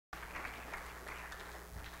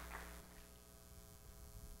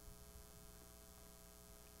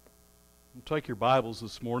Take your Bibles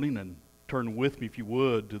this morning and turn with me, if you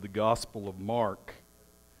would, to the Gospel of Mark,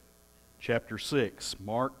 chapter 6.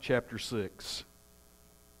 Mark, chapter 6.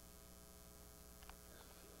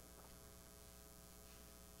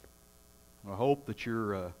 I hope that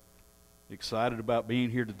you're excited about being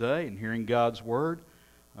here today and hearing God's Word.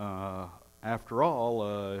 After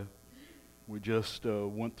all, we just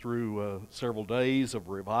went through several days of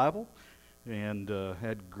revival and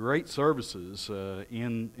had great services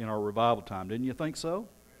in our revival time. Didn't you think so?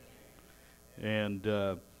 And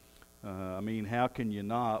I mean, how can you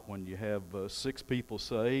not when you have 6 people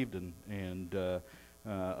saved and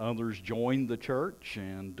others joined the church?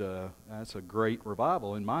 And that's a great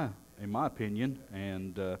revival in my opinion.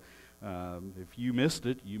 And if you missed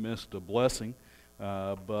it, you missed a blessing.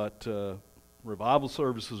 But revival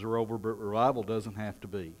services are over, but revival doesn't have to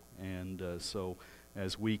be. And so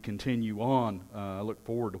as we continue on, I look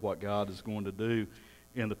forward to what God is going to do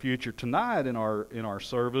in the future. Tonight in our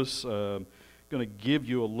service, going to give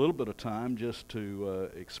you a little bit of time just to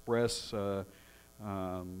express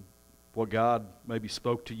what God maybe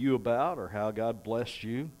spoke to you about or how God blessed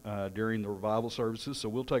you during the revival services. So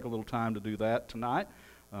we'll take a little time to do that tonight.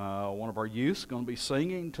 One of our youth is going to be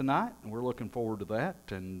singing tonight, and we're looking forward to that.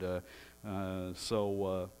 And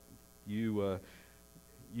so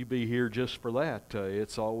you be here just for that.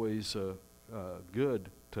 It's always good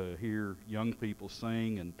to hear young people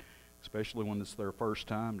sing, and especially when it's their first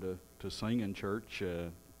time to sing in church.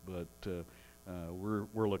 But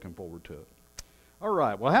we're looking forward to it. All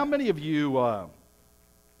right. Well, how many of you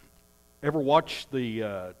ever watched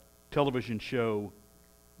the television show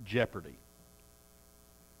Jeopardy?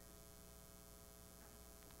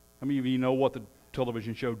 How many of you know what the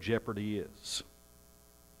television show Jeopardy is?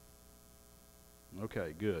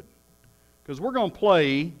 Okay, good. Because we're going to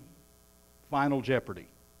play Final Jeopardy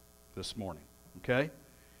this morning, okay?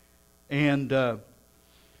 And the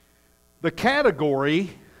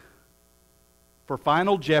category for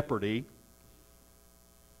Final Jeopardy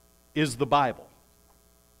is the Bible.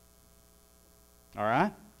 All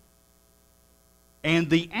right? And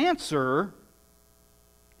the answer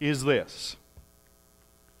is this.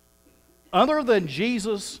 Other than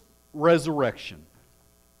Jesus' resurrection,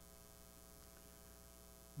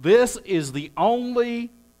 this is the only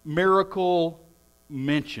miracle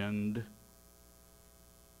mentioned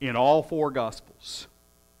in all 4 Gospels.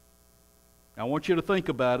 I want you to think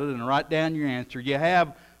about it and write down your answer. You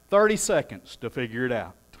have 30 seconds to figure it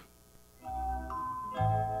out.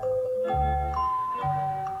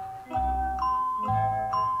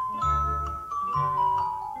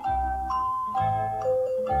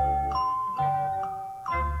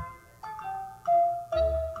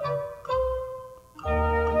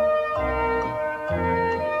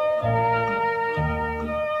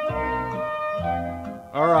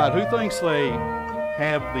 All right, who thinks they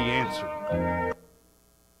have the answer?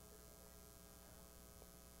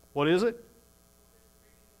 What is it?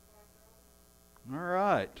 All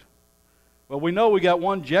right. Well, we know we got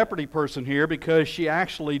one Jeopardy person here because she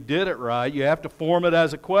actually did it right. You have to form it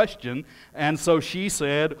as a question. And so she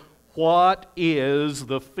said, what is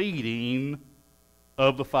the feeding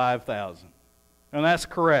of the 5,000? And that's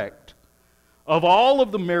correct. Of all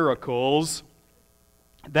of the miracles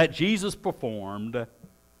that Jesus performed,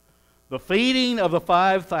 the feeding of the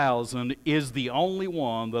 5,000 is the only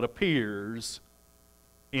one that appears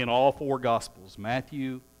in all 4 Gospels: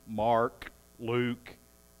 Matthew, Mark, Luke,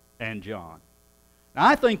 and John. Now,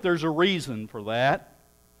 I think there's a reason for that.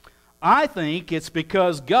 I think it's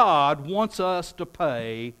because God wants us to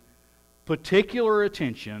pay particular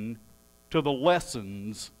attention to the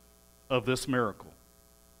lessons of this miracle.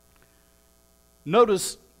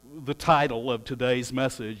 Notice the title of today's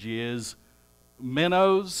message is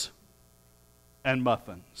Minnows and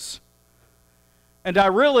Muffins. And I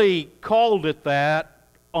really called it that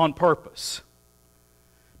on purpose,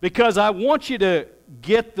 because I want you to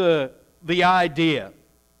get the idea.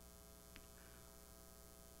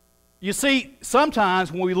 You see,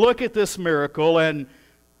 sometimes when we look at this miracle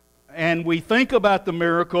and we think about the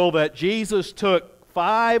miracle that Jesus took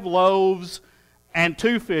 5 loaves and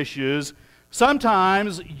 2 fishes,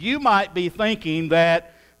 sometimes you might be thinking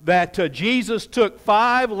that Jesus took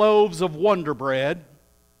 5 loaves of Wonder Bread,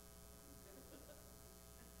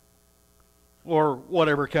 or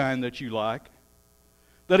whatever kind that you like,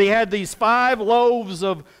 that he had these 5 loaves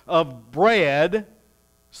of bread,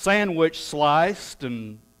 sandwich sliced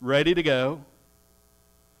and ready to go,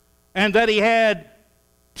 and that he had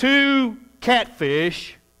 2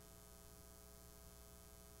 catfish,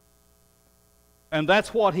 and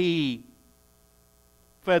that's what he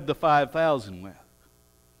fed the 5,000 with.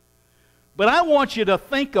 But I want you to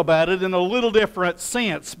think about it in a little different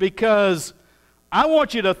sense, because I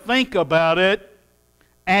want you to think about it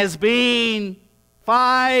as being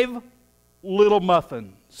 5 little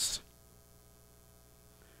muffins.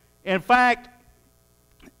 In fact,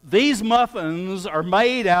 these muffins are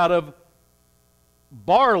made out of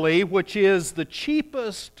barley, which is the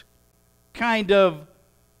cheapest kind of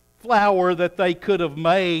flour that they could have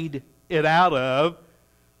made it out of.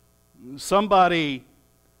 Somebody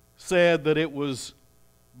said that it was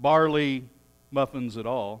barley muffins at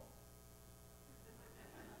all.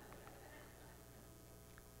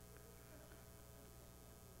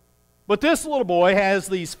 But this little boy has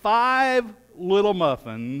these 5 little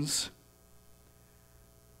muffins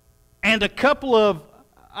and a couple of,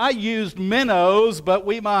 I used minnows, but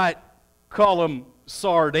we might call them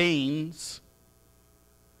sardines.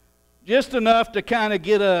 Just enough to kind of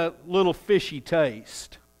get a little fishy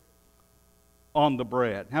taste on the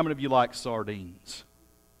bread. How many of you like sardines?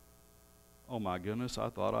 Oh my goodness, I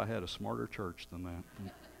thought I had a smarter church than that.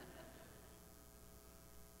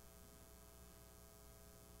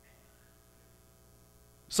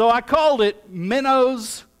 So I called it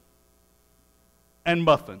Minnows and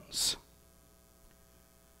Muffins.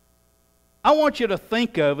 I want you to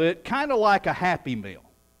think of it kind of like a Happy Meal.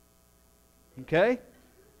 Okay?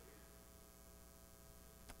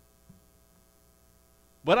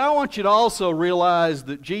 But I want you to also realize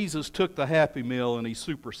that Jesus took the Happy Meal and He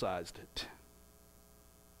supersized it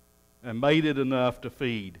and made it enough to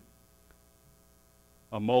feed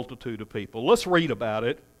a multitude of people. Let's read about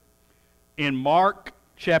it in Mark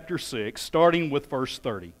chapter 6, starting with verse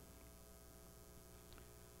 30.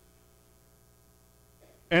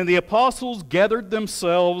 And the apostles gathered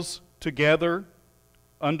themselves together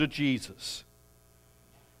unto Jesus,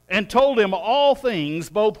 and told him all things,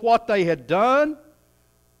 both what they had done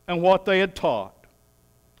and what they had taught.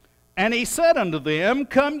 And he said unto them,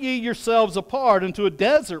 Come ye yourselves apart into a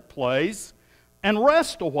desert place, and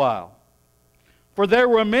rest a while. For there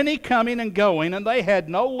were many coming and going, and they had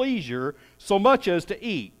no leisure so much as to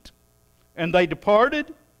eat. And they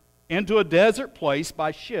departed into a desert place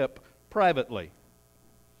by ship privately.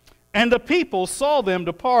 And the people saw them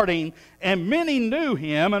departing, and many knew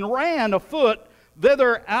him, and ran afoot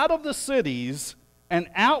thither out of the cities, and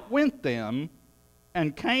outwent them,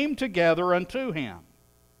 and came together unto him.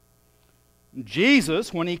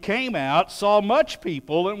 Jesus, when he came out, saw much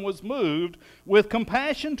people, and was moved with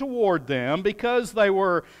compassion toward them, because they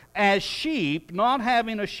were as sheep, not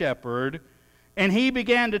having a shepherd, and he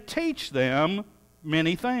began to teach them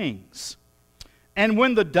many things. And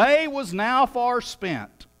when the day was now far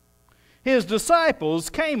spent, his disciples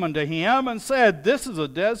came unto him and said, This is a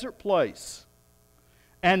desert place,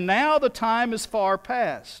 and now the time is far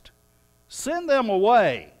past. Send them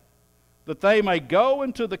away, that they may go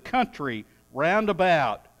into the country round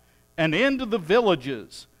about, and into the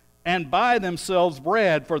villages, and buy themselves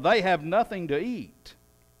bread, for they have nothing to eat.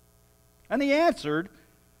 And he answered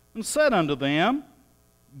and said unto them,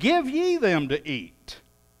 Give ye them to eat.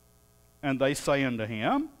 And they say unto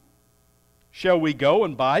him, Shall we go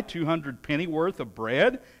and buy 200 pennyworth of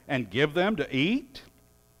bread, and give them to eat?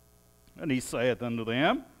 And he saith unto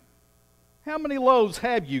them, How many loaves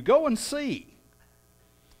have you? Go and see.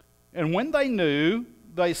 And when they knew,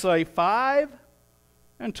 they say, 5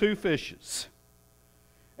 and 2 fishes.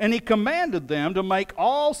 And he commanded them to make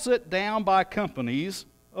all sit down by companies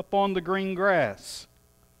upon the green grass.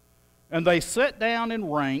 And they sat down in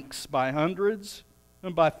ranks by hundreds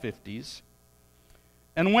and by 50s.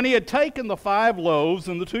 And when he had taken the 5 loaves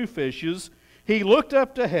and the 2 fishes, he looked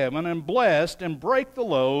up to heaven and blessed and brake the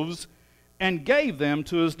loaves and gave them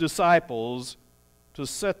to his disciples to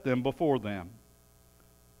set them before them.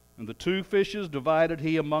 And the 2 fishes divided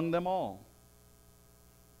he among them all.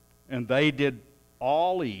 And they did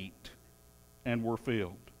all eat and were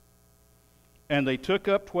filled. And they took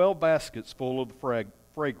up 12 baskets full of the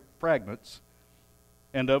fragments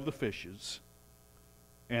and of the fishes.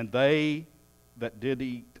 And they that did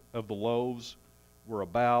eat of the loaves were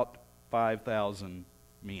about 5,000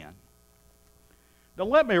 men. Now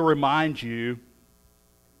let me remind you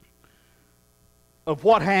of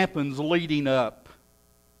what happens leading up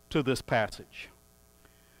to this passage.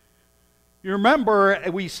 You remember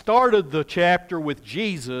we started the chapter with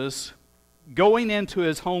Jesus going into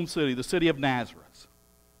his home city, the city of Nazareth.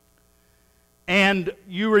 And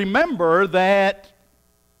you remember that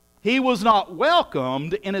he was not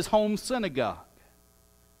welcomed in his home synagogue.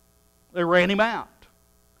 They ran him out.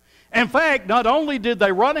 In fact, not only did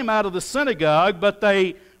they run him out of the synagogue, but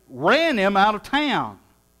they ran him out of town.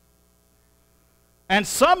 And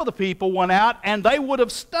some of the people went out and they would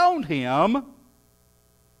have stoned him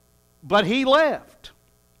But he left,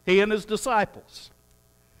 he and his disciples.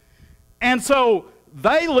 And so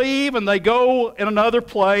they leave and they go in another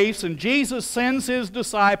place, and Jesus sends his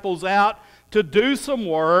disciples out to do some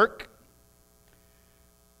work.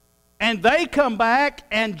 And they come back,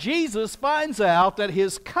 and Jesus finds out that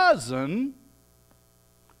his cousin,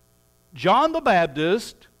 John the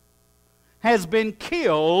Baptist, has been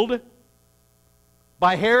killed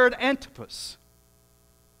by Herod Antipas.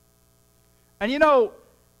 And you know,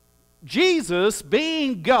 Jesus,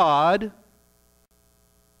 being God,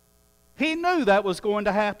 he knew that was going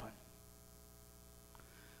to happen.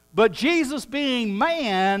 But Jesus, being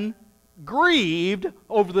man, grieved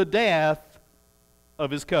over the death of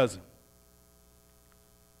his cousin.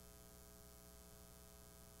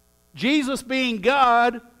 Jesus, being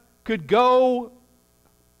God, could go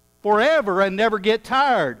forever and never get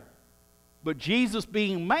tired. But Jesus,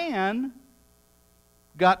 being man,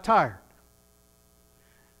 got tired.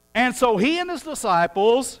 And so he and his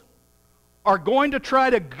disciples are going to try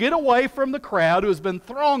to get away from the crowd who has been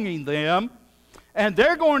thronging them, and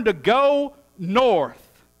they're going to go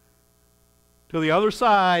north to the other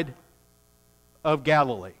side of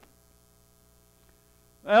Galilee.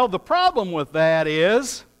 Well, the problem with that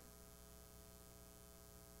is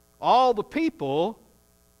all the people,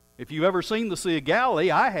 if you've ever seen the Sea of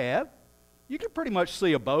Galilee, I have, you can pretty much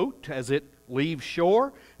see a boat as it leaves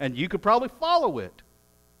shore, and you could probably follow it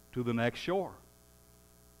to the next shore.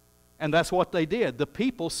 And that's what they did. The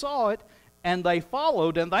people saw it, and they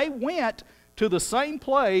followed, and they went to the same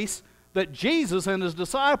place that Jesus and his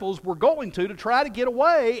disciples were going to try to get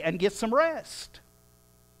away and get some rest.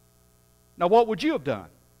 Now, what would you have done?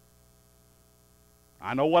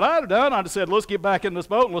 I know what I'd have done. I'd have said, let's get back in this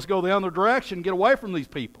boat and let's go the other direction and get away from these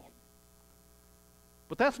people.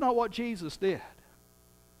 But that's not what Jesus did.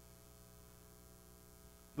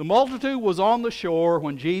 The multitude was on the shore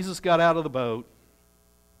when Jesus got out of the boat,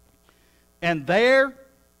 and there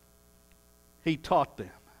he taught them.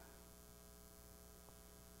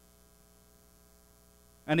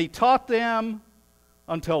 And he taught them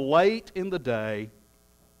until late in the day.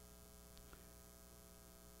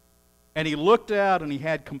 And he looked out and he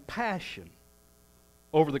had compassion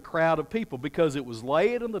over the crowd of people because it was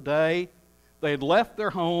late in the day. They had left their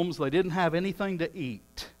homes. They didn't have anything to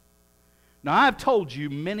eat. Now, I've told you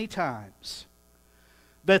many times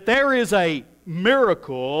that there is a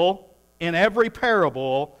miracle in every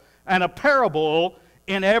parable and a parable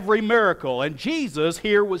in every miracle. And Jesus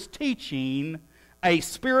here was teaching a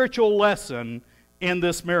spiritual lesson in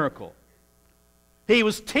this miracle. He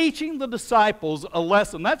was teaching the disciples a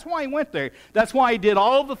lesson. That's why he went there. That's why he did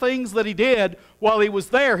all the things that he did while he was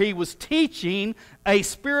there. He was teaching a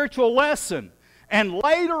spiritual lesson. And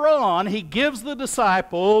later on, he gives the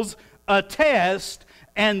disciples a test,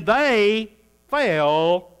 and they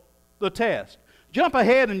fail the test. Jump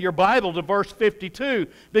ahead in your Bible to verse 52,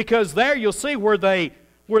 because there you'll see where they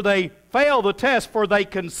fail the test. For they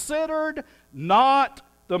considered not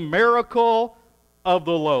the miracle of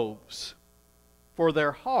the loaves, for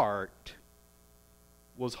their heart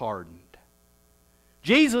was hardened.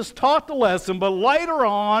 Jesus taught the lesson, but later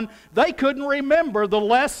on, they couldn't remember the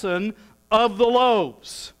lesson of the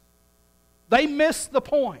loaves. They missed the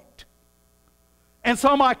point. And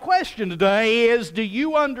so my question today is, do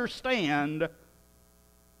you understand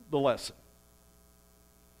the lesson?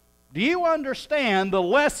 Do you understand the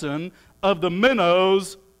lesson of the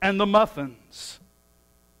minnows and the muffins?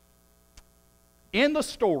 In the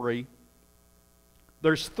story,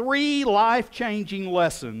 there's 3 life-changing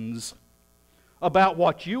lessons about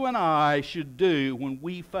what you and I should do when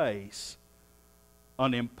we face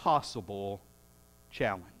an impossible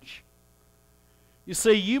challenge. You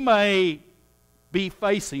see, you may be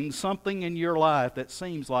facing something in your life that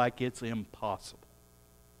seems like it's impossible.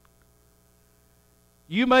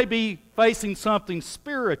 You may be facing something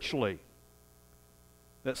spiritually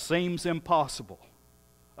that seems impossible.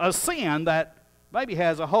 A sin that maybe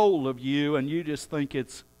has a hold of you and you just think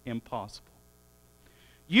it's impossible.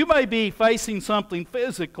 You may be facing something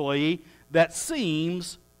physically that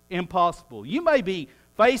seems impossible. You may be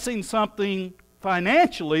facing something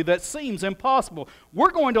financially that seems impossible. We're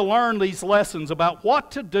going to learn these lessons about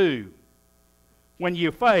what to do when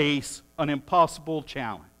you face an impossible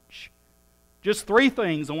challenge. Just 3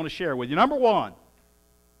 things I want to share with you. Number 1,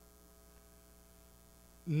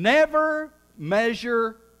 never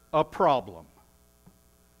measure a problem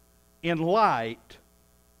in light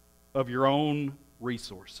of your own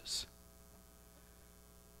resources.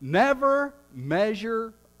 Never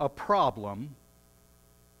measure a problem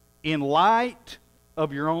in light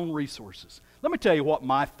of your own resources. Let me tell you what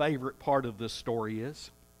my favorite part of this story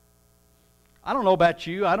is. I don't know about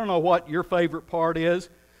you. I don't know what your favorite part is.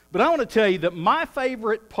 But I want to tell you that my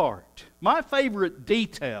favorite part, my favorite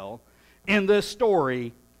detail in this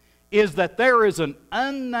story is that there is an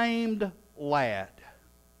unnamed lad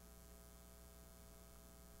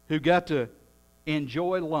who got to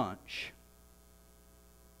enjoy lunch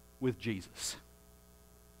with Jesus.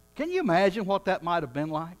 Can you imagine what that might have been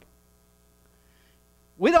like?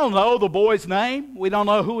 We don't know the boy's name. We don't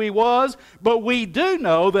know who he was. But we do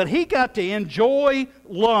know that he got to enjoy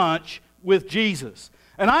lunch with Jesus.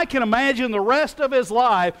 And I can imagine the rest of his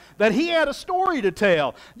life that he had a story to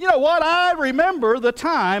tell. You know what? I remember the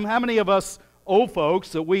time, how many of us old folks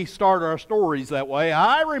that we start our stories that way?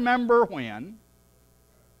 I remember when.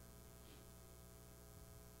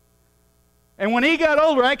 And when he got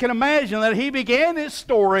older, I can imagine that he began his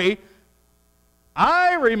story.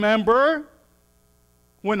 I remember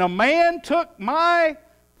when a man took my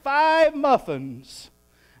 5 muffins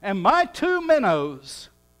and my 2 minnows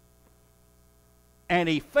and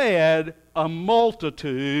he fed a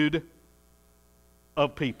multitude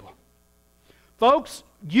of people. Folks,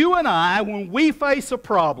 you and I, when we face a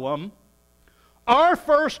problem, our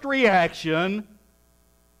first reaction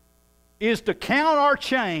is to count our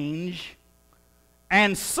change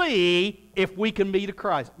and see if we can meet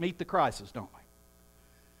the crisis, don't we?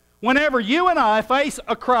 Whenever you and I face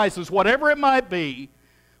a crisis, whatever it might be,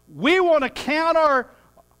 we want to count our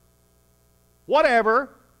whatever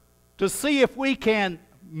to see if we can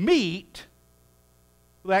meet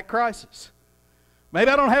that crisis. Maybe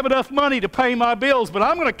I don't have enough money to pay my bills, but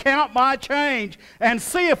I'm going to count my change and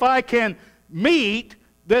see if I can meet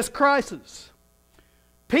this crisis.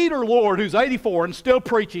 Peter Lord, who's 84 and still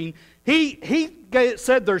preaching, he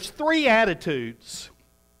said there's 3 attitudes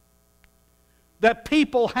that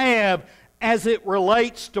people have as it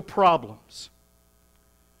relates to problems.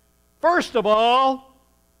 First of all,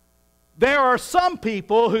 there are some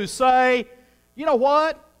people who say, you know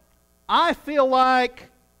what? I feel like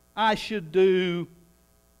I should do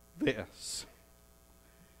this.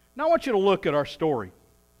 Now I want you to look at our story.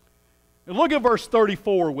 And look at verse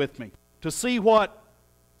 34 with me to see what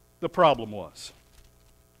the problem was.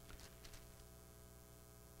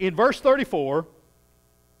 In verse 34,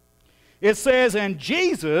 it says, "And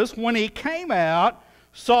Jesus, when he came out,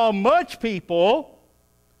 saw much people,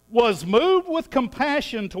 was moved with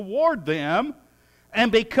compassion toward them,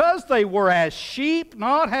 and because they were as sheep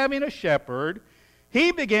not having a shepherd,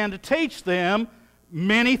 he began to teach them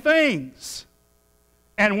many things.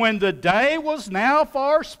 And when the day was now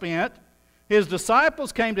far spent, his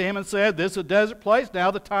disciples came to him and said, 'This is a desert place,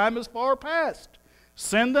 now the time is far past.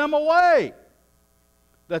 Send them away,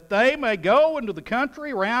 that they may go into the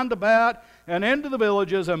country round about and into the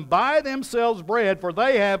villages and buy themselves bread, for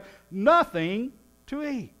they have nothing to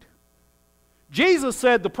eat.'" Jesus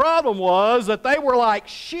said the problem was that they were like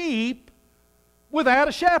sheep without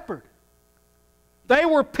a shepherd. They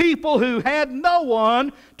were people who had no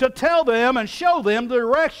one to tell them and show them the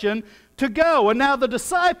direction to go. And now the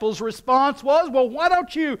disciples' response was, well, why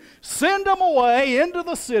don't you send them away into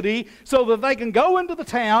the city so that they can go into the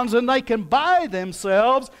towns and they can buy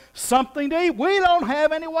themselves something to eat? We don't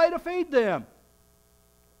have any way to feed them.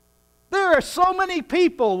 There are so many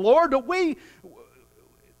people, Lord, that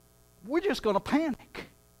we're just going to panic.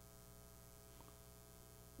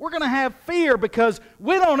 We're going to have fear because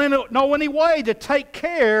we don't know any way to take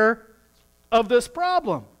care of this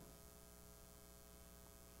problem.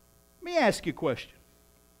 Let me ask you a question.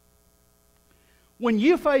 When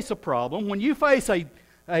you face a problem, when you face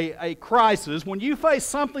a crisis, when you face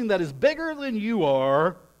something that is bigger than you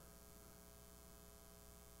are,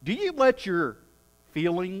 do you let your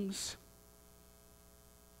feelings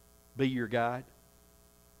be your guide?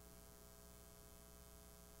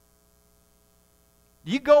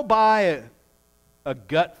 You go by a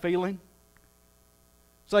gut feeling.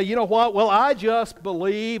 Say, you know what? Well, I just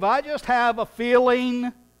believe, I just have a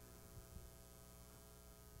feeling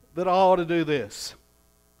that I ought to do this.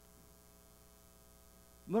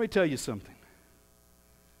 Let me tell you something.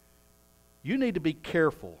 You need to be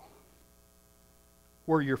careful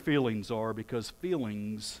where your feelings are, because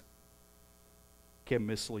feelings can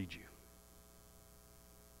mislead you.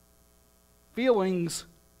 Feelings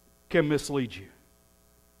can mislead you.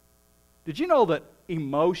 Did you know that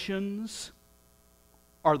emotions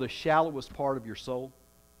are the shallowest part of your soul?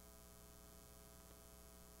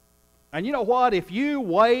 And you know what? If you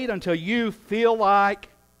wait until you feel like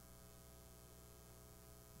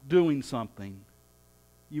doing something,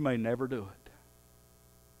 you may never do it.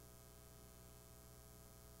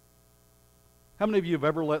 How many of you have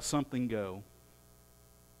ever let something go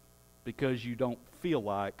because you don't feel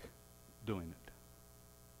like doing it?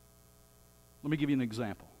 Let me give you an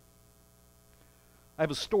example. I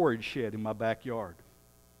have a storage shed in my backyard.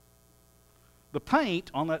 The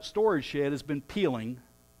paint on that storage shed has been peeling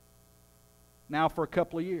now for a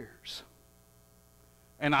couple of years.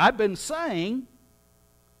 And I've been saying,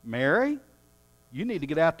 Mary, you need to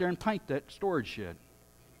get out there and paint that storage shed.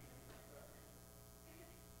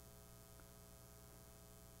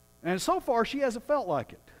 And so far, she hasn't felt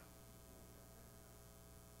like it.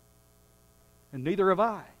 And neither have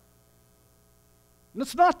I. And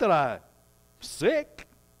it's not that I'm sick.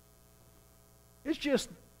 It's just,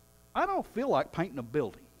 I don't feel like painting a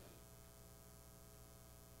building.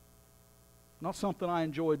 Not something I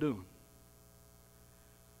enjoy doing.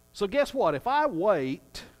 So guess what? If I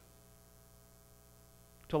wait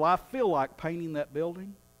till I feel like painting that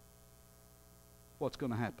building, what's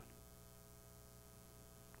going to happen?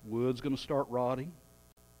 Wood's going to start rotting,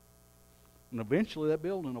 and eventually that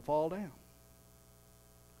building will fall down.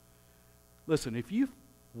 Listen, if you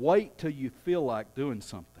wait till you feel like doing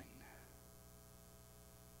something,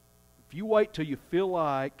 if you wait till you feel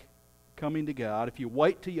like coming to God, if you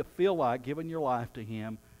wait till you feel like giving your life to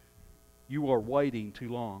Him, you are waiting too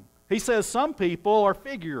long. He says some people are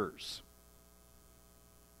figurers.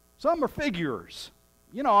 Some are figurers.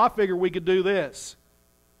 You know, I figure we could do this.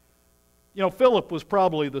 You know, Philip was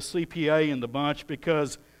probably the CPA in the bunch,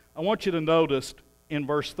 because I want you to notice in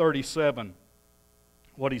verse 37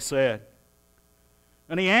 what he said.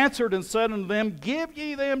 And he answered and said unto them, Give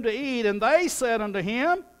ye them to eat. And they said unto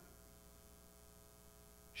him,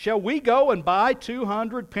 Shall we go and buy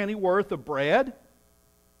 200 pennyworth of bread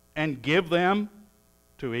and give them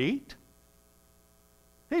to eat?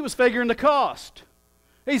 He was figuring the cost.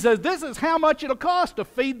 He says, this is how much it'll cost to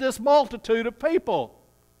feed this multitude of people.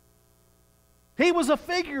 He was a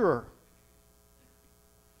figurer.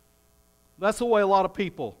 That's the way a lot of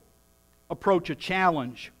people approach a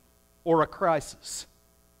challenge or a crisis.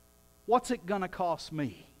 What's it going to cost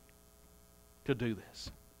me to do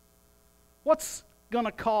this? What's going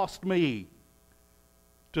to cost me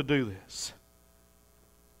to do this?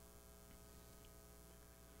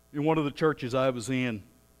 In one of the churches I was in,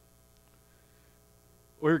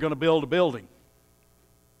 we were going to build a building.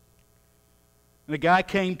 And a guy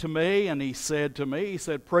came to me and he said,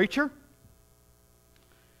 Preacher,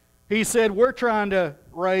 he said, we're trying to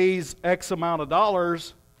raise X amount of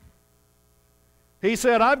dollars. He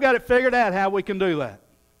said, I've got it figured out how we can do that.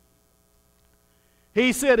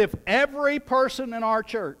 He said, if every person in our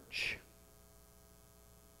church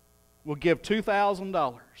will give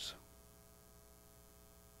 $2,000,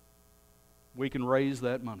 we can raise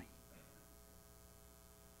that money.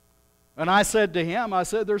 And I said to him,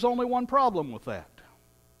 there's only one problem with that.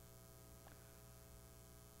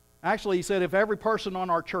 Actually, he said, if every person on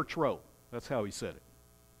our church row. That's how he said it.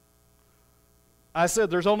 I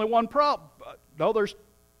said, there's only one problem. No, there's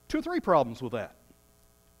 2 or 3 problems with that.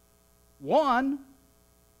 One,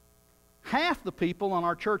 half the people on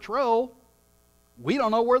our church row, we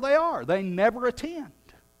don't know where they are. They never attend.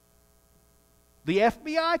 The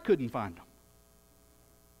FBI couldn't find them.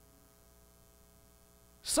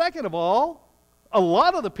 Second of all, a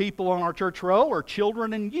lot of the people on our church row are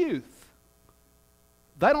children and youth.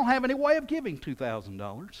 They don't have any way of giving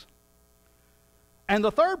 $2,000. And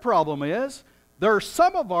the third problem is, there are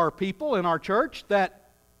some of our people in our church that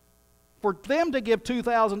for them to give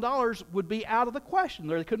 $2,000 would be out of the question.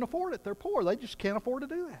 They couldn't afford it. They're poor. They just can't afford to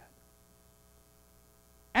do that.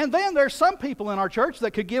 And then there's some people in our church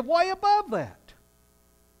that could give way above that.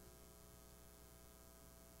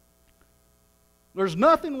 There's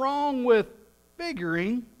nothing wrong with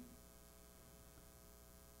figuring.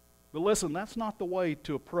 But listen, that's not the way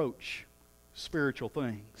to approach spiritual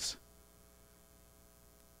things.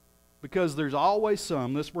 Because there's always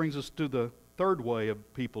some, this brings us to the third way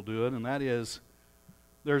of people do it, and that is,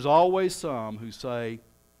 there's always some who say,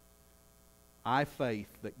 I faith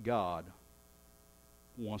that God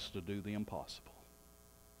wants to do the impossible.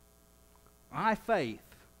 I faith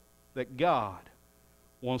that God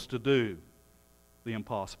wants to do the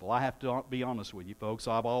impossible. I have to be honest with you, folks.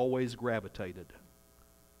 I've always gravitated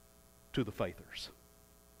to the faithers.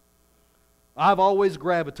 I've always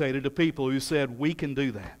gravitated to people who said, we can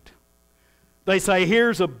do that. They say,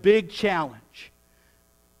 here's a big challenge.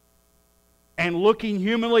 And looking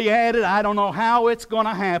humanly at it, I don't know how it's going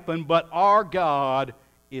to happen, but our God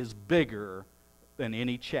is bigger than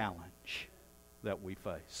any challenge that we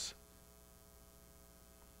face.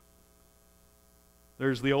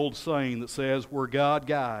 There's the old saying that says, where God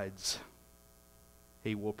guides,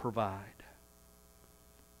 He will provide.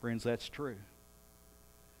 Friends, that's true.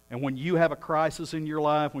 And when you have a crisis in your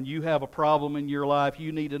life, when you have a problem in your life,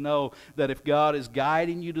 you need to know that if God is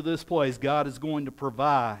guiding you to this place, God is going to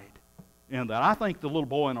provide in that. I think the little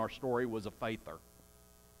boy in our story was a faither.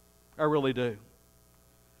 I really do.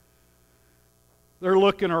 They're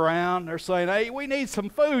looking around. They're saying, hey, we need some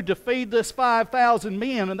food to feed this 5,000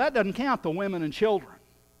 men, and that doesn't count the women and children.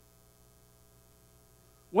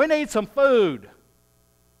 We need some food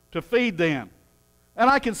to feed them. And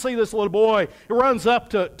I can see this little boy. He runs up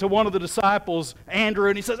to one of the disciples, Andrew,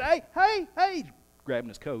 and he says, hey, grabbing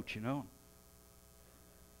his coat, you know.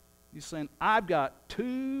 He's saying, I've got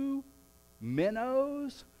 2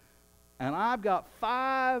 minnows, and I've got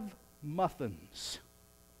 5 muffins.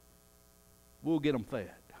 We'll get them fed.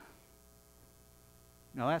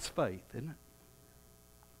 Now that's faith, isn't it?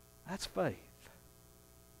 That's faith.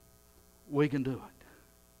 We can do it.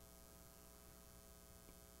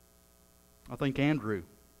 I think Andrew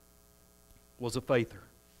was a faither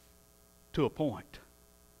to a point.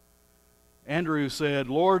 Andrew said,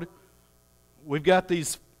 Lord, we've got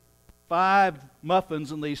these 5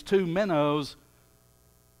 muffins and these 2 minnows,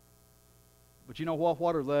 but you know what?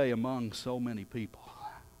 What are they among so many people?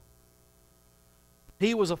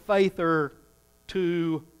 He was a faither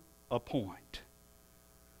to a point.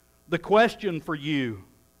 The question for you,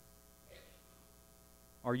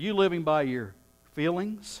 are you living by your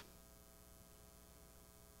feelings?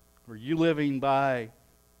 Are you living by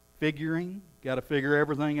figuring? Got to figure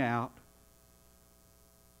everything out.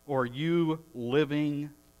 Or are you living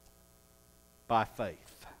by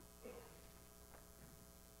faith?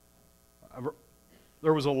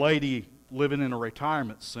 There was a lady living in a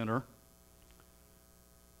retirement center,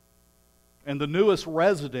 and the newest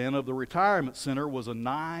resident of the retirement center was a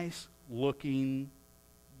nice-looking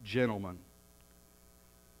gentleman.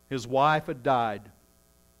 His wife had died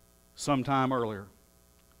sometime earlier.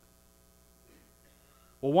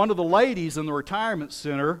 Well, one of the ladies in the retirement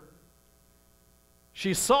center,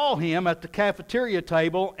 she saw him at the cafeteria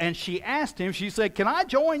table, and she asked him, she said, can I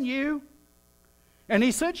join you? And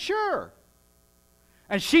he said, sure.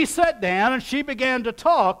 And she sat down, and she began to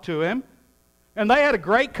talk to him, and they had a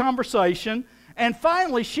great conversation, and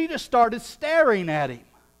finally she just started staring at him.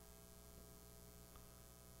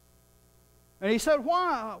 And he said,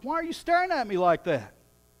 why are you staring at me like that?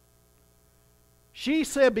 She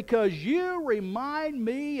said, because you remind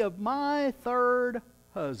me of my 3rd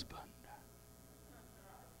husband.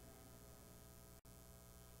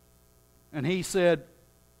 And he said,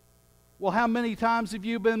 well, how many times have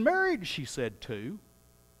you been married? She said, 2.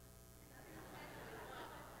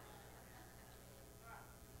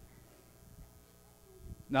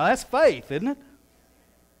 Now that's faith, isn't it?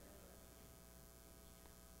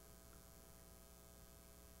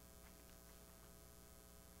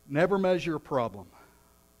 Never measure a problem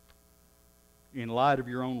in light of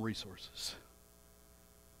your own resources.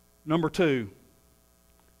 Number 2,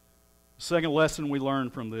 the second lesson we learn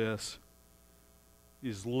from this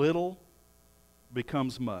is little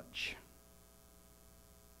becomes much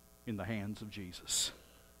in the hands of Jesus.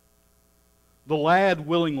 The lad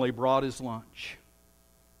willingly brought his lunch.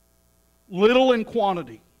 Little in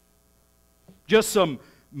quantity. Just some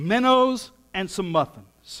minnows and some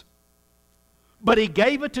muffins. But he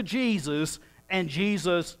gave it to Jesus, and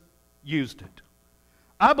Jesus used it.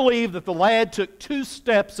 I believe that the lad took 2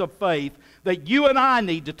 steps of faith that you and I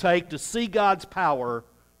need to take to see God's power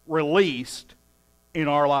released in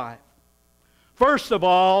our life. First of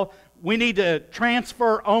all, we need to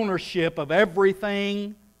transfer ownership of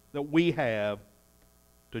everything that we have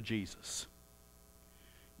to Jesus.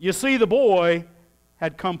 You see, the boy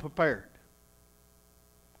had come prepared.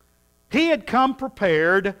 He had come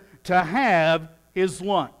prepared to have his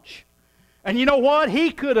lunch. And you know what?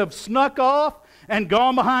 He could have snuck off and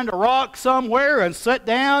gone behind a rock somewhere and sat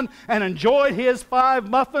down and enjoyed his 5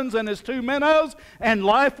 muffins and his 2 minnows, and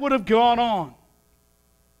life would have gone on.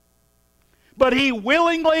 But he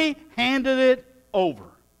willingly handed it over.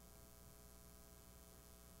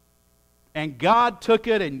 And God took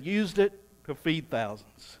it and used it to feed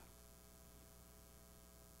thousands.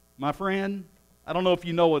 My friend, I don't know if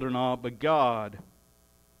you know it or not, but God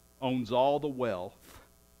owns all the wealth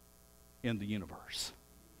in the universe.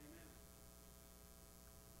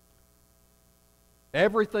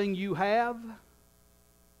 Everything you have,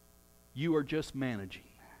 you are just managing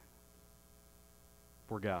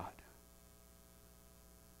for God.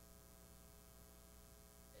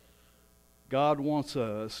 God wants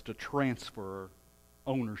us to transfer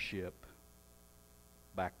ownership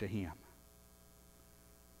back to Him.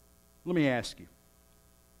 Let me ask you,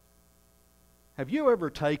 have you ever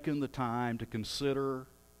taken the time to consider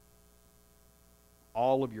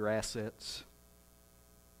all of your assets?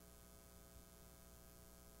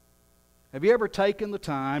 Have you ever taken the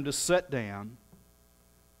time to sit down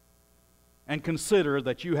and consider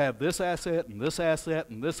that you have this asset and this asset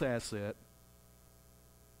and this asset?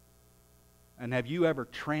 And have you ever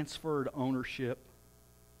transferred ownership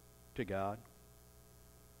to God?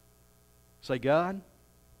 Say, God,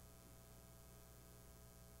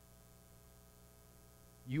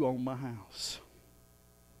 you own my house.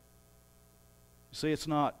 You see, it's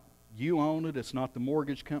not you own it. It's not the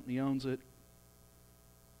mortgage company owns it.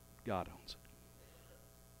 God owns it.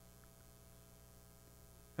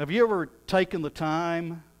 Have you ever taken the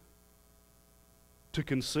time to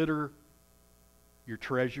consider your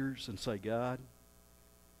treasures and say, God,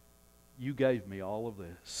 you gave me all of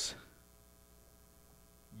this.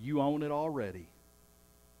 You own it already.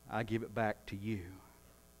 I give it back to you.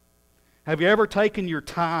 Have you ever taken your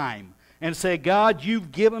time and said, God,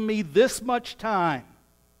 you've given me this much time.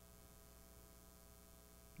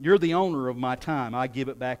 You're the owner of my time. I give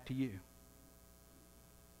it back to you.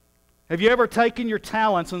 Have you ever taken your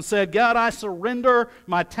talents and said, God, I surrender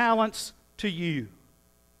my talents to you.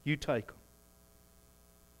 You take them.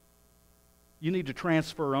 You need to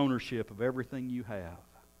transfer ownership of everything you have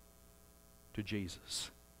to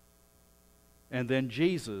Jesus. And then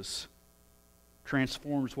Jesus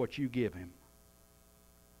transforms what you give Him,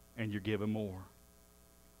 and you give Him more.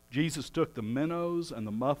 Jesus took the minnows and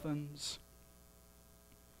the muffins,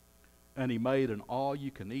 and He made an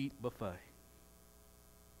all-you-can-eat buffet.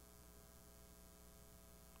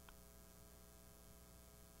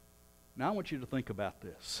 Now I want you to think about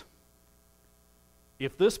this.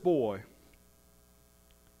 If this boy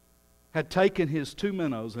had taken his 2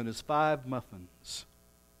 minnows and his 5 muffins,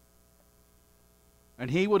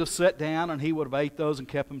 and he would have sat down and he would have ate those and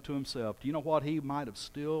kept them to himself, do you know what? He might have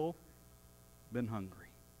still been hungry.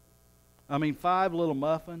 I mean, 5 little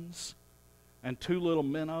muffins and 2 little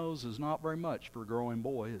minnows is not very much for a growing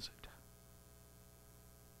boy, is it?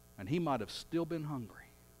 And he might have still been hungry.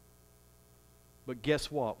 But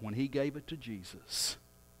guess what? When he gave it to Jesus,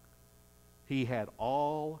 he had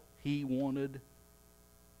all he wanted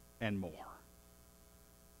and more.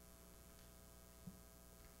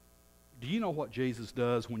 Do you know what Jesus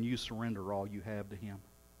does when you surrender all you have to Him?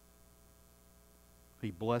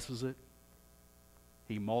 He blesses it,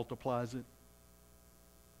 He multiplies it,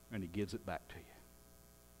 and He gives it back to you.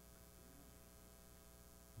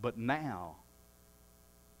 But now,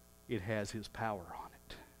 it has His power on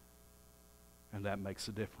it. And that makes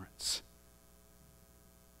a difference.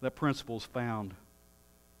 That principle is found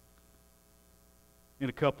in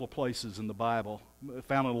a couple of places in the Bible.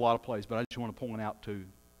 Found in a lot of places, but I just want to point out 2.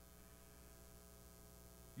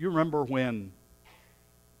 You remember when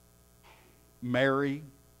Mary,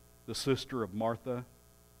 the sister of Martha,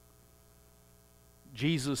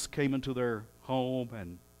 Jesus came into their home,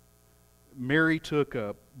 and Mary took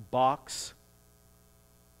a box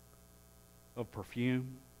of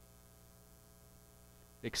perfume,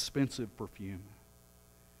 expensive perfume.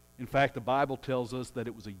 In fact, the Bible tells us that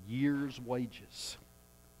it was a year's wages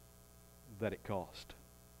that it cost.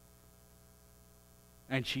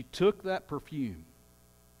 And she took that perfume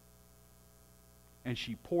and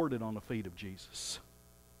she poured it on the feet of Jesus.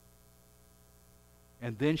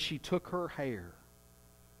 And then she took her hair,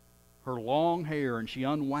 her long hair, and she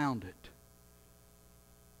unwound it.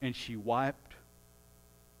 And she wiped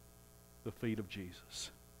the feet of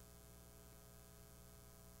Jesus.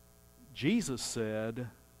 Jesus said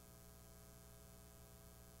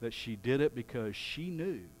that she did it because she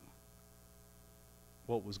knew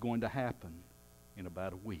what was going to happen in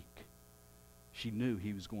about a week. She knew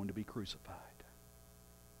He was going to be crucified.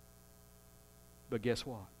 But guess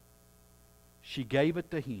what? She gave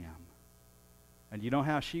it to Him. And you know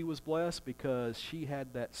how she was blessed? Because she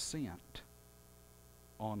had that scent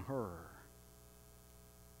on her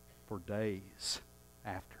for days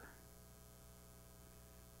after.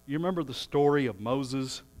 You remember the story of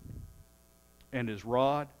Moses and his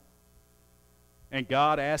rod? And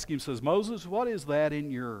God asked him, says, Moses, what is that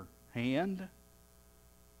in your hand?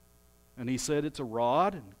 And he said, it's a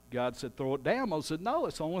rod. And God said, throw it down. Moses said, no,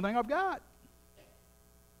 it's the only thing I've got.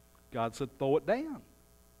 God said, throw it down.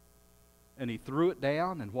 And he threw it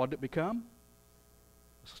down, and what did it become?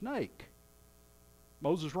 A snake.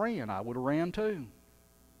 Moses ran. I would have ran too.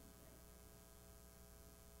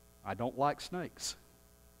 I don't like snakes.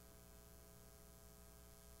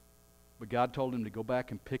 But God told him to go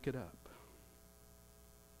back and pick it up.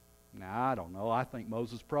 Now, I don't know. I think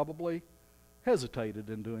Moses probably hesitated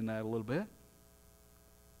in doing that a little bit.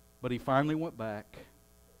 But he finally went back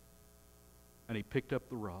and he picked up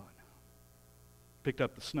the rod. Picked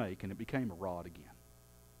up the snake, and it became a rod again.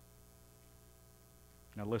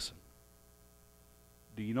 Now listen.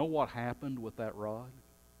 do you know what happened with that rod?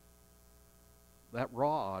 That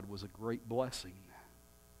rod was a great blessing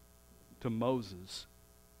to Moses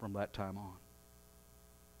from that time on.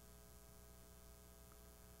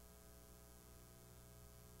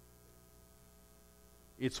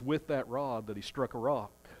 It's with that rod that he struck a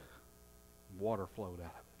rock. Water flowed out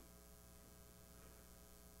of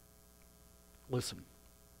it. Listen,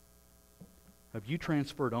 have you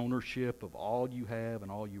transferred ownership of all you have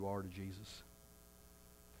and all you are to Jesus?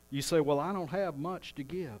 You say, well, I don't have much to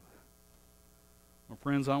give. Well,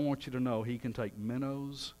 friends, I want you to know He can take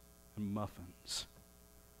minnows and muffins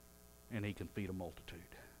and He can feed a multitude.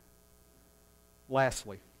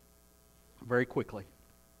 Lastly, very quickly,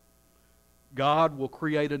 God will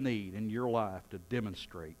create a need in your life to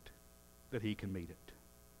demonstrate that He can meet it.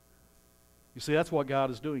 You see, that's what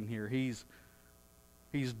God is doing here. He's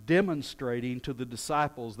demonstrating to the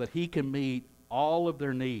disciples that He can meet all of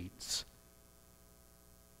their needs.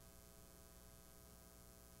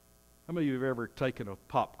 How many of you have ever taken a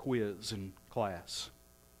pop quiz in class?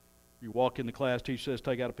 You walk into class, teacher says,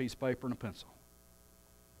 take out a piece of paper and a pencil.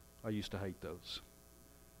 I used to hate those.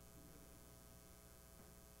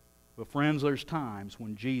 But friends, there's times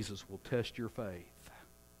when Jesus will test your faith,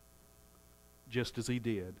 just as He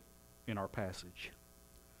did in our passage.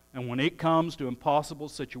 And when it comes to impossible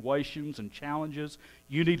situations and challenges,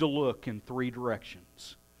 you need to look in three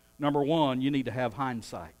directions. Number one, you need to have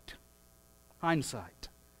hindsight. Hindsight.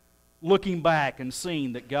 Looking back and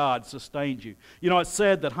seeing that God sustained you. You know, it's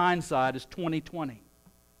said that hindsight is 20/20.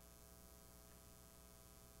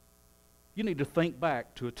 You need to think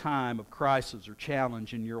back to a time of crisis or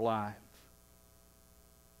challenge in your life.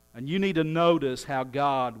 And you need to notice how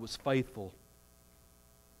God was faithful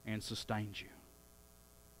and sustained you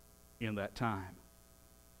in that time.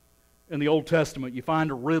 In the Old Testament, you find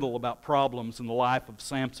a riddle about problems in the life of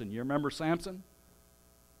Samson. You remember Samson?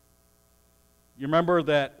 You remember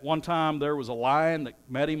that one time there was a lion that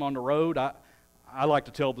met him on the road? I like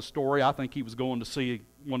to tell the story. I think he was going to see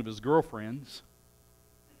one of his girlfriends.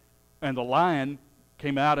 And the lion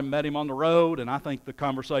came out and met him on the road, and I think the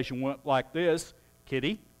conversation went like this: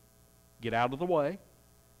 "Kitty, get out of the way."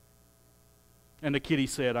 And the kitty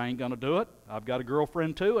said, "I ain't going to do it. I've got a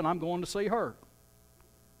girlfriend too, and I'm going to see her."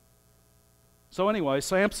 So anyway,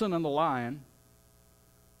 Samson and the lion,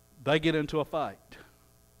 they get into a fight.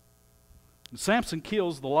 And Samson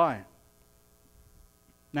kills the lion.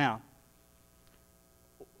 Now,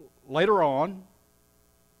 later on,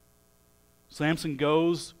 Samson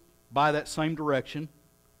goes by that same direction,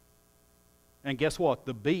 and guess what?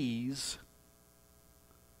 The bees,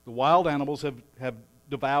 the wild animals have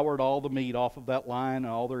devoured all the meat off of that lion,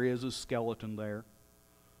 and all there is skeleton there.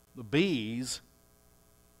 The bees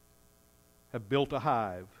have built a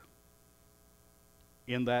hive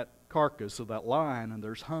in that carcass of that lion, and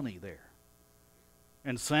there's honey there.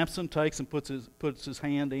 And Samson takes and puts his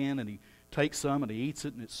hand in, and he takes some and he eats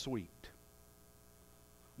it, and it's sweet.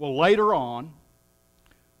 Well, later on,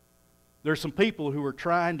 there's some people who are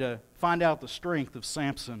trying to find out the strength of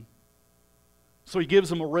Samson. So he gives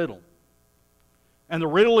them a riddle. And the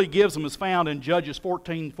riddle he gives them is found in Judges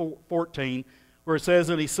 14:14, where it says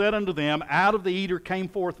that he said unto them, "Out of the eater came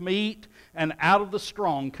forth meat, and out of the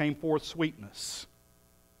strong came forth sweetness."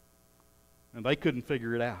 And they couldn't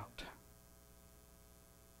figure it out.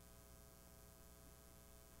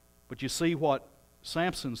 But you see, what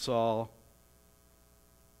Samson saw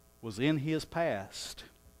was in his past.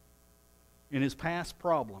 In his past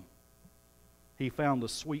problem, he found the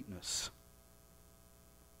sweetness.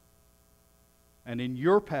 And in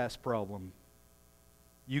your past problem,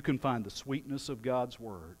 you can find the sweetness of God's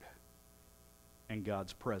Word and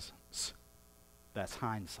God's presence. That's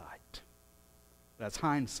hindsight. That's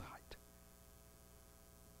hindsight.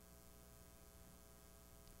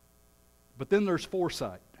 But then there's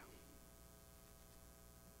foresight.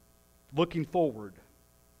 Looking forward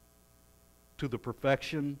to the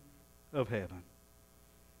perfection of heaven.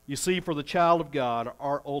 You see, for the child of God,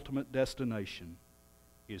 our ultimate destination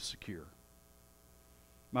is secure.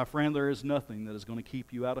 My friend, there is nothing that is going to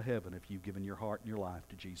keep you out of heaven if you've given your heart and your life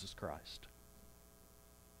to Jesus Christ.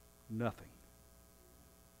 Nothing.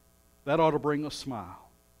 That ought to bring a smile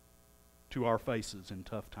to our faces in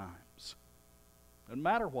tough times. Doesn't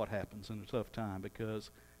matter what happens in a tough time,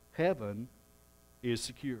 because heaven is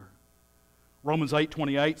secure. Romans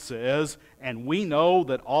 8:28 says, "And we know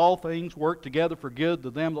that all things work together for good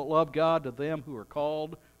to them that love God, to them who are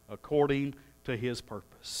called according to His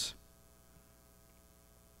purpose."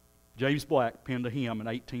 James Black penned a hymn in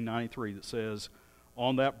 1893 that says,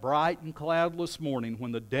 on that bright and cloudless morning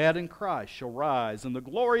when the dead in Christ shall rise and the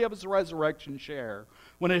glory of His resurrection share,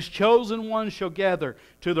 when His chosen ones shall gather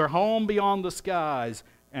to their home beyond the skies,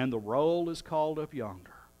 and the roll is called up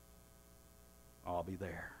yonder, I'll be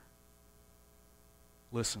there.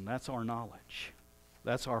 Listen, that's our knowledge.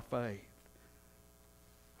 That's our faith.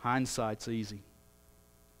 Hindsight's easy.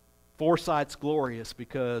 Foresight's glorious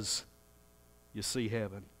because you see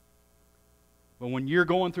heaven. But when you're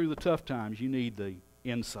going through the tough times, you need the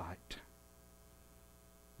insight,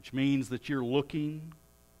 which means that you're looking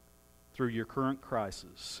through your current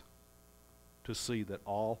crisis to see that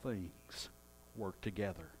all things work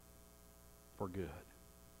together for good.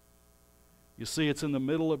 You see, it's in the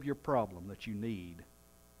middle of your problem that you need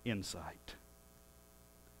insight.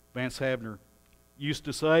 Vance Havner used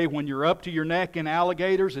to say, when you're up to your neck in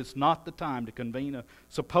alligators, it's not the time to convene a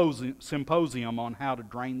symposium on how to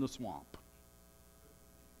drain the swamp.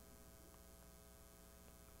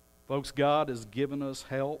 Folks, God has given us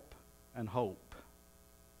help and hope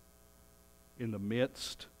in the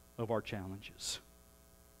midst of our challenges.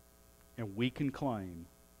 And we can claim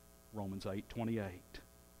Romans 8:28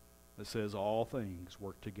 that says all things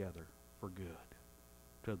work together for good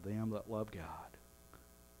to them that love God.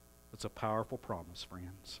 It's a powerful promise,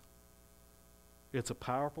 friends. It's a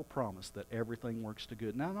powerful promise that everything works to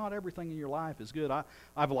good. Now, not everything in your life is good.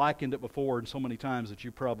 I've likened it before and so many times that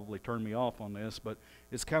you probably turned me off on this, but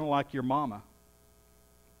it's kind of like your mama.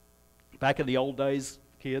 Back in the old days,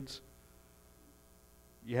 kids,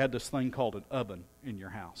 you had this thing called an oven in your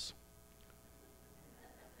house.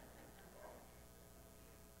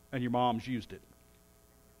 And your moms used it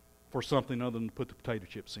for something other than to put the potato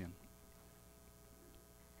chips in.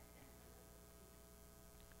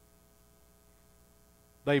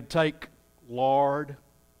 They'd take lard,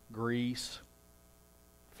 grease,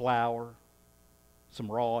 flour,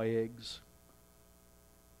 some raw eggs.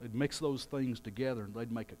 They'd mix those things together and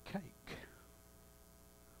they'd make a cake.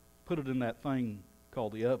 Put it in that thing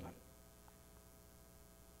called the oven.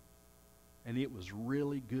 And it was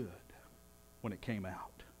really good when it came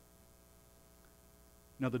out.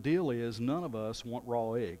 Now the deal is, none of us want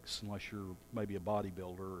raw eggs unless you're maybe a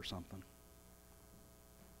bodybuilder or something.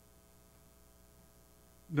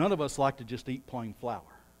 None of us like to just eat plain flour.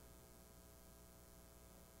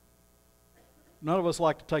 None of us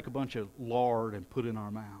like to take a bunch of lard and put in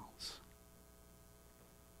our mouths.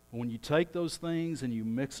 When you take those things and you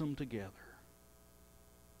mix them together,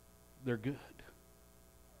 they're good.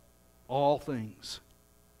 All things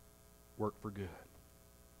work for good.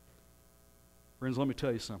 Friends, let me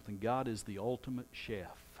tell you something. God is the ultimate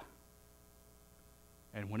chef.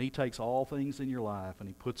 And when He takes all things in your life and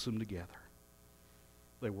He puts them together,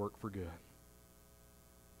 they work for good.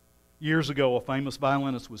 Years ago, a famous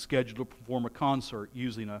violinist was scheduled to perform a concert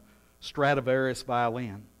using a Stradivarius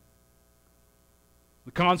violin.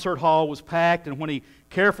 The concert hall was packed, and when he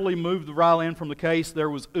carefully moved the violin from the case,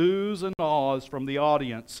 there was oohs and ahs from the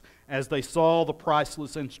audience as they saw the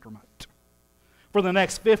priceless instrument. For the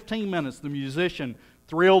next 15 minutes, the musician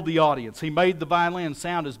thrilled the audience. He made the violin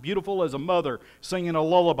sound as beautiful as a mother singing a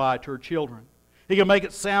lullaby to her children. He could make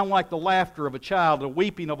it sound like the laughter of a child, the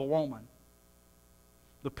weeping of a woman.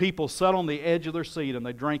 The people sat on the edge of their seat and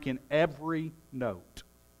they drank in every note.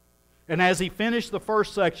 And as he finished the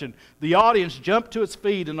first section, the audience jumped to its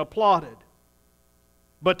feet and applauded.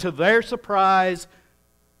 But to their surprise,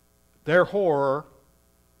 their horror,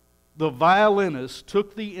 the violinist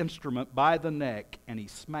took the instrument by the neck and he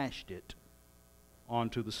smashed it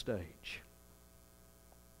onto the stage.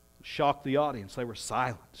 It shocked the audience. They were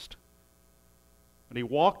silenced. And he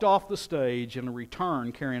walked off the stage and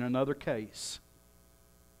returned carrying another case.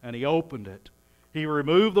 And he opened it. He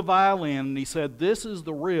removed the violin and he said, "This is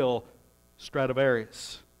the real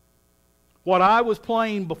Stradivarius. What I was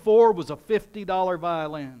playing before was a $50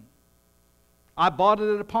 violin. I bought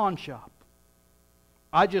it at a pawn shop.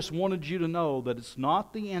 I just wanted you to know that it's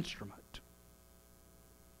not the instrument.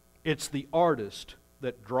 It's the artist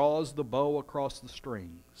that draws the bow across the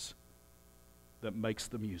strings that makes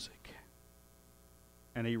the music."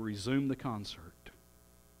 And he resumed the concert.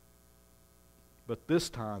 But this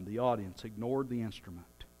time the audience ignored the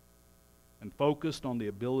instrument and focused on the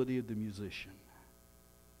ability of the musician.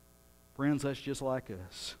 Friends, that's just like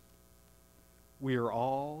us. We are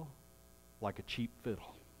all like a cheap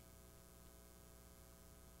fiddle.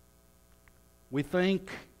 We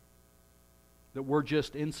think that we're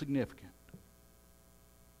just insignificant.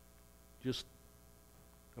 Just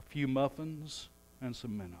a few muffins and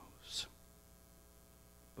some minnows.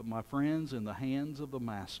 But my friends, in the hands of the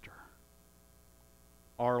Master,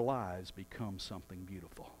 our lives become something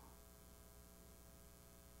beautiful.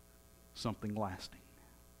 something lasting.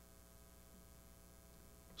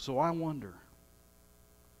 So I wonder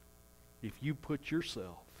if you put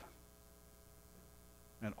yourself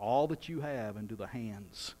and all that you have into the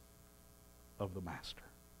hands of the Master.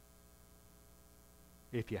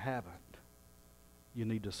 If you haven't, you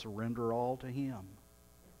need to surrender all to Him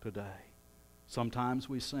today. Sometimes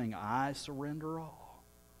we sing, I surrender all.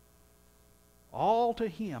 All to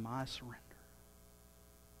Him I surrender.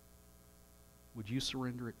 Would you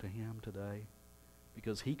surrender it to Him today?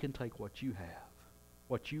 Because He can take what you have,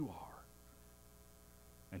 what you are,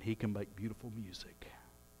 and He can make beautiful music.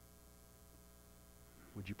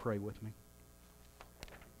 Would you pray with me?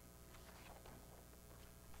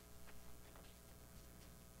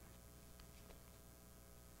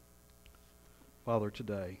 Father,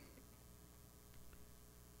 today,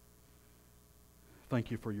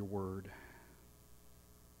 thank you for your word.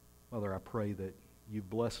 Father, I pray that you've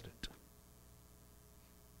blessed it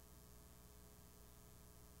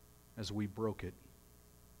as we broke it.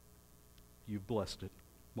 You've blessed it,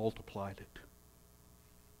 multiplied it,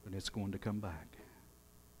 and it's going to come back.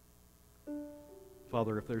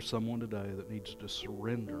 Father, if there's someone today that needs to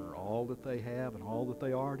surrender all that they have and all that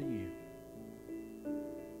they are to you,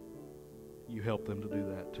 you help them to do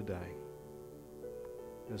that today.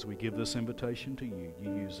 As we give this invitation to you,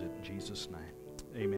 you use it in Jesus' name.